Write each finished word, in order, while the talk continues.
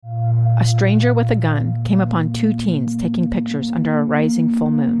a stranger with a gun came upon two teens taking pictures under a rising full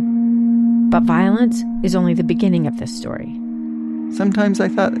moon. But violence is only the beginning of this story. Sometimes I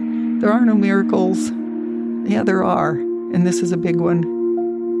thought, there are no miracles. Yeah, there are, and this is a big one.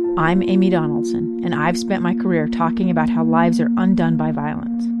 I'm Amy Donaldson, and I've spent my career talking about how lives are undone by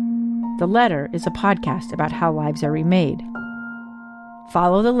violence. The Letter is a podcast about how lives are remade.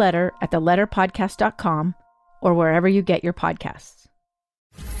 Follow The Letter at theletterpodcast.com or wherever you get your podcasts.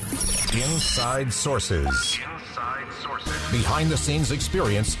 Inside Sources. Behind-the-scenes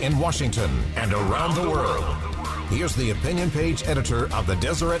experience in Washington and around the world. Here's the opinion page editor of the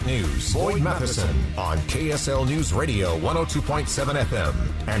Deseret News, Boyd Matheson, on KSL News Radio 102.7 FM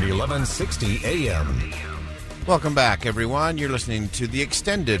and 1160 AM. Welcome back, everyone. You're listening to the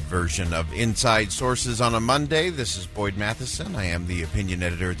extended version of Inside Sources on a Monday. This is Boyd Matheson. I am the opinion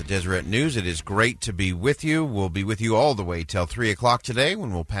editor at the Deseret News. It is great to be with you. We'll be with you all the way till 3 o'clock today,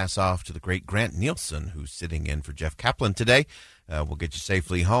 when we'll pass off to the great Grant Nielsen, who's sitting in for Jeff Kaplan today. We'll get you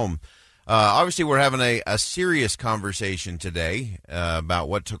safely home. Obviously, we're having a serious conversation today about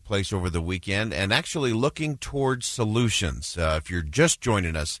what took place over the weekend and actually looking towards solutions. If you're just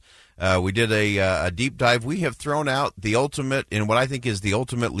joining us, we did a deep dive. We have thrown out the ultimate, in what I think is the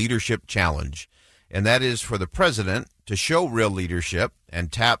ultimate leadership challenge, and that is for the president to show real leadership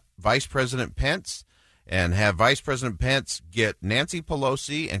and tap Vice President Pence and have Vice President Pence get Nancy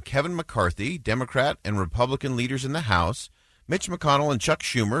Pelosi and Kevin McCarthy, Democrat and Republican leaders in the House, Mitch McConnell and Chuck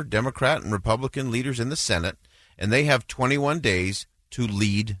Schumer, Democrat and Republican leaders in the Senate, and they have 21 days to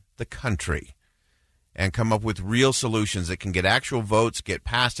lead the country and come up with real solutions that can get actual votes, get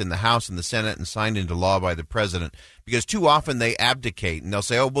passed in the House and the Senate, and signed into law by the president. Because too often they abdicate, and they'll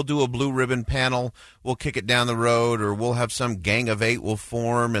say, oh, we'll do a blue ribbon panel, we'll kick it down the road, or we'll have some gang of eight will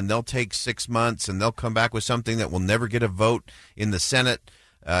form, and they'll take 6 months, and they'll come back with something that will never get a vote in the Senate.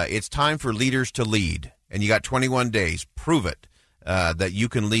 It's time for leaders to lead, and you got 21 days. Prove it that you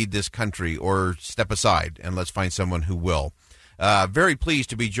can lead this country, or step aside, and let's find someone who will. Very pleased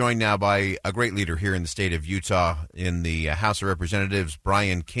to be joined now by a great leader here in the state of Utah in the House of Representatives,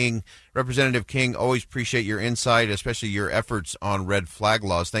 Brian King. Representative King, always appreciate your insight, especially your efforts on red flag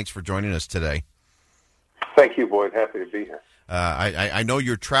laws. Thanks for joining us today. Thank you, Boyd. Happy to be here. I know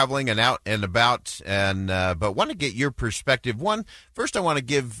you're traveling and out and about, and but want to get your perspective. First, I want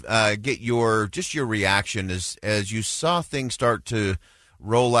to get your reaction as you saw things start to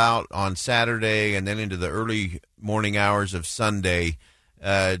roll out on Saturday and then into the early morning hours of Sunday.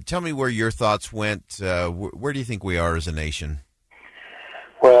 Tell me where your thoughts went. Where do you think we are as a nation?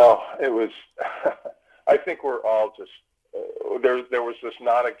 Well, it was. I think we're all just. There was this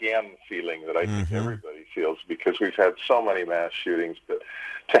not again feeling that I think everybody feels, because we've had so many mass shootings. But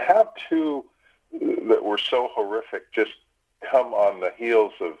to have two that were so horrific just come on the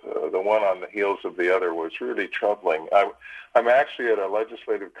heels of the one on the heels of the other was really troubling. I'm actually at a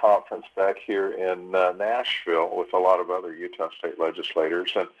legislative conference back here in Nashville with a lot of other Utah state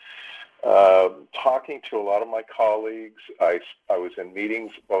legislators, and talking to a lot of my colleagues. I was in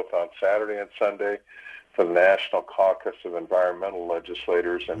meetings both on Saturday and Sunday for the National Caucus of Environmental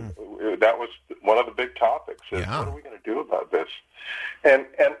Legislators, and that was one of the big topics, is what are we going to do about this? And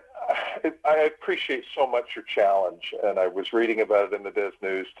I appreciate so much your challenge, and I was reading about it in the Des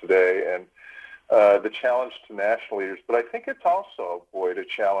News today, and the challenge to national leaders, but I think it's also, Boyd, a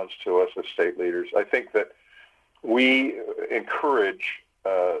challenge to us as state leaders. I think that we encourage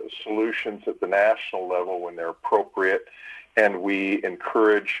solutions at the national level when they're appropriate, and we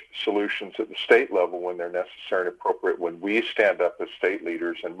encourage solutions at the state level when they're necessary and appropriate, when we stand up as state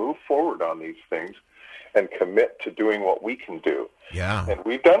leaders and move forward on these things and commit to doing what we can do. Yeah. And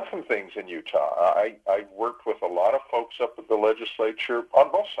we've done some things in Utah. I worked with a lot of folks up at the legislature on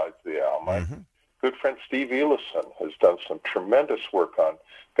both sides of the aisle. My good friend Steve Elison has done some tremendous work on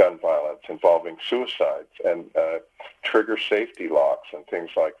gun violence involving suicides and trigger safety locks and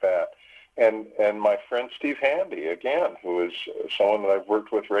things like that. And my friend Steve Handy, again, who is someone that I've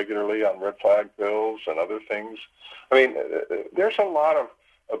worked with regularly on red flag bills and other things. I mean, there's a lot of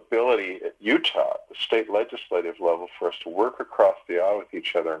ability at Utah, the state legislative level, for us to work across the aisle with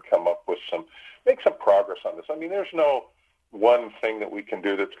each other and come up with make some progress on this. I mean, there's no one thing that we can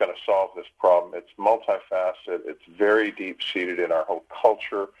do that's going to solve this problem. It's multifaceted. It's very deep-seated in our whole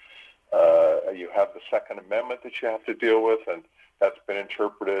culture. You have the Second Amendment that you have to deal with, and that's been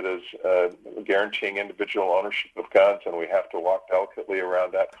interpreted as guaranteeing individual ownership of guns, and we have to walk delicately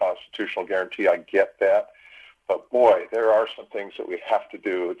around that constitutional guarantee. I get that. But, boy, there are some things that we have to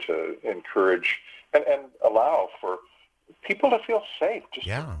do to encourage and allow for people to feel safe just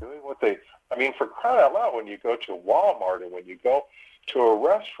doing what they – I mean, for crying out loud, when you go to Walmart and when you go to a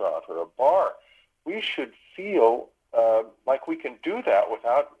restaurant or a bar, we should feel like we can do that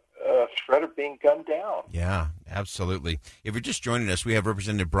without a threat of being gunned down. Yeah, absolutely. If you're just joining us, we have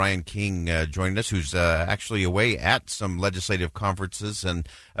Representative Brian King joining us, who's actually away at some legislative conferences. And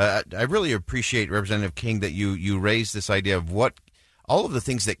I really appreciate, Representative King, that you raised this idea of what all of the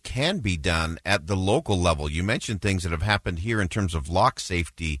things that can be done at the local level. You mentioned things that have happened here in terms of lock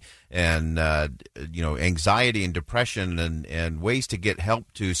safety and anxiety and depression and ways to get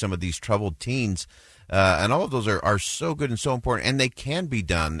help to some of these troubled teens. And all of those are so good and so important, and they can be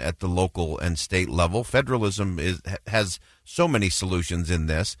done at the local and state level. Federalism has so many solutions in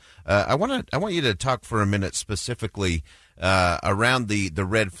this. I want you to talk for a minute specifically around the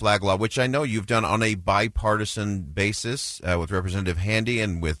red flag law, which I know you've done on a bipartisan basis with Representative Handy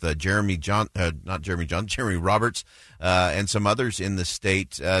and with Jeremy Roberts and some others in the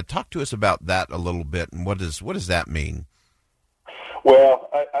state. Talk to us about that a little bit, and what does that mean? Well,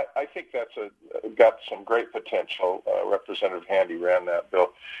 I think that's got some great potential. Representative Handy ran that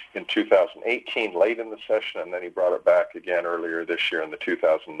bill in 2018, late in the session, and then he brought it back again earlier this year in the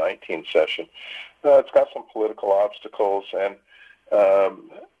 2019 session. It's got some political obstacles, but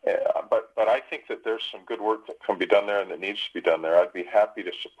I think that there's some good work that can be done there and that needs to be done there. I'd be happy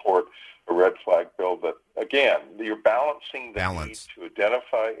to support a red flag bill that, again, you're balancing the need to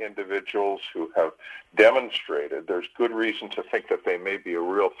identify individuals who have demonstrated there's good reason to think that they may be a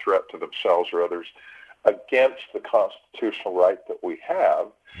real threat to themselves or others against the constitutional right that we have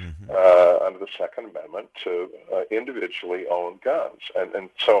under the Second Amendment to individually own guns. And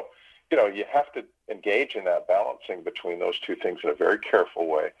so, you have to engage in that balancing between those two things in a very careful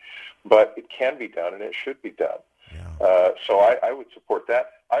way. But it can be done, and it should be done. Yeah. So I would support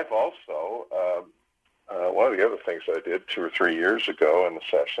that. I've also, one of the other things I did 2 or 3 years ago in the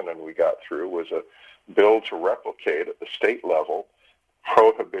session, and we got through, was a bill to replicate at the state level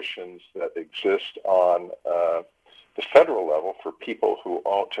prohibitions that exist on the federal level for people who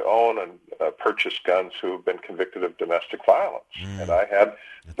own and purchase guns who have been convicted of domestic violence. And I had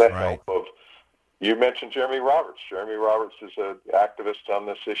help of, you mentioned Jeremy Roberts. Jeremy Roberts is an activist on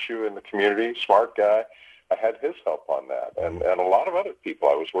this issue in the community, smart guy. I had his help on that, and a lot of other people.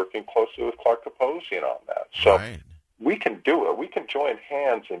 I was working closely with Clark Kaposian on that. So we can do it. We can join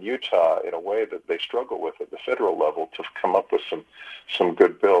hands in Utah in a way that they struggle with at the federal level to come up with some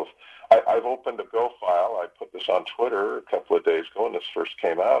good bills. I've opened a bill file. I put this on Twitter a couple of days ago when this first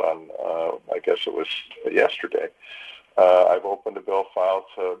came out on, I guess it was yesterday. I've opened a bill file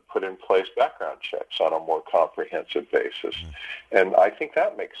to put in place background checks on a more comprehensive basis. And I think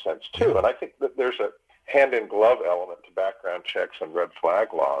that makes sense, too. And I think that there's a hand-in-glove element to background checks and red flag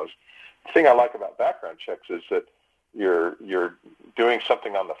laws. The thing I like about background checks is that you're doing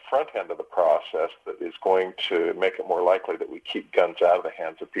something on the front end of the process that is going to make it more likely that we keep guns out of the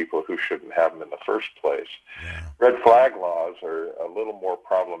hands of people who shouldn't have them in the first place. Yeah. Red flag laws are a little more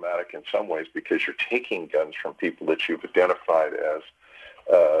problematic in some ways because you're taking guns from people that you've identified as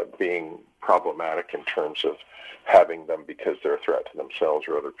being problematic in terms of having them because they're a threat to themselves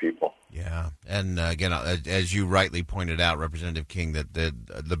or other people. Yeah, and again, as you rightly pointed out, Representative King, that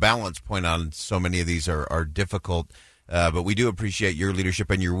the balance point on so many of these are difficult, but we do appreciate your leadership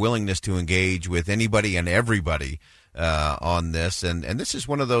and your willingness to engage with anybody and everybody on this. And this is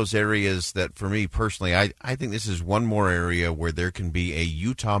one of those areas that, for me personally, I think this is one more area where there can be a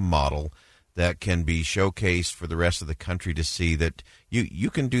Utah model that can be showcased for the rest of the country to see that you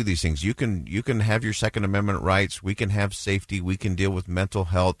can do these things. You can have your Second Amendment rights. We can have safety. We can deal with mental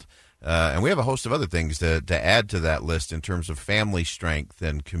health. And we have a host of other things to add to that list in terms of family strength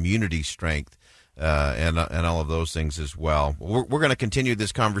and community strength and all of those things as well. We're going to continue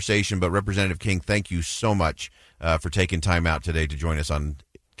this conversation, but Representative King, thank you so much for taking time out today to join us on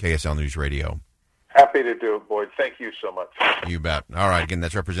KSL News Radio. Happy to do it, Boyd. Thank you so much. You bet. All right. Again,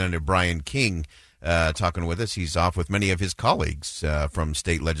 that's Representative Brian King talking with us. He's off with many of his colleagues from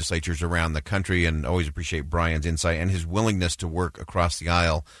state legislatures around the country, and always appreciate Brian's insight and his willingness to work across the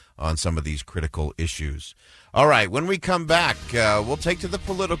aisle on some of these critical issues. All right. When we come back, we'll take to the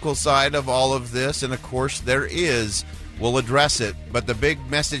political side of all of this, and, of course, we'll address it. But the big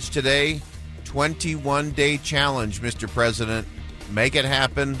message today, 21-day challenge, Mr. President. Make it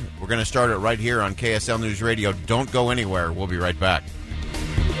happen. We're going to start it right here on KSL News Radio. Don't go anywhere. We'll be right back.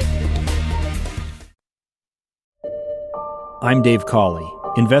 I'm Dave Cawley,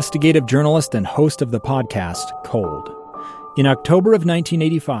 investigative journalist and host of the podcast Cold. In October of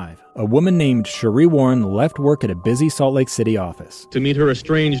 1985, a woman named Cherie Warren left work at a busy Salt Lake City office to meet her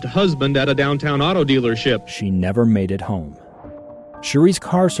estranged husband at a downtown auto dealership. She never made it home. Cherie's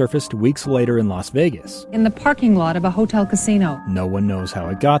car surfaced weeks later in Las Vegas. In the parking lot of a hotel casino. No one knows how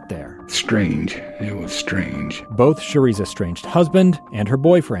it got there. Strange. It was strange. Both Cherie's estranged husband and her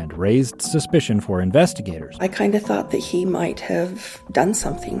boyfriend raised suspicion for investigators. I kind of thought that he might have done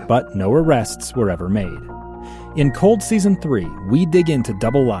something. But no arrests were ever made. In Cold Season 3, we dig into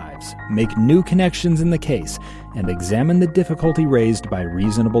double lives, make new connections in the case, and examine the difficulty raised by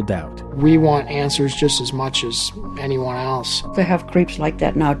reasonable doubt. We want answers just as much as anyone else. They have creeps like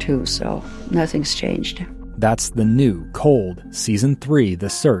that now too, so nothing's changed. That's the new Cold Season 3, The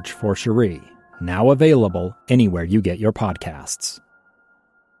Search for Cherie, now available anywhere you get your podcasts.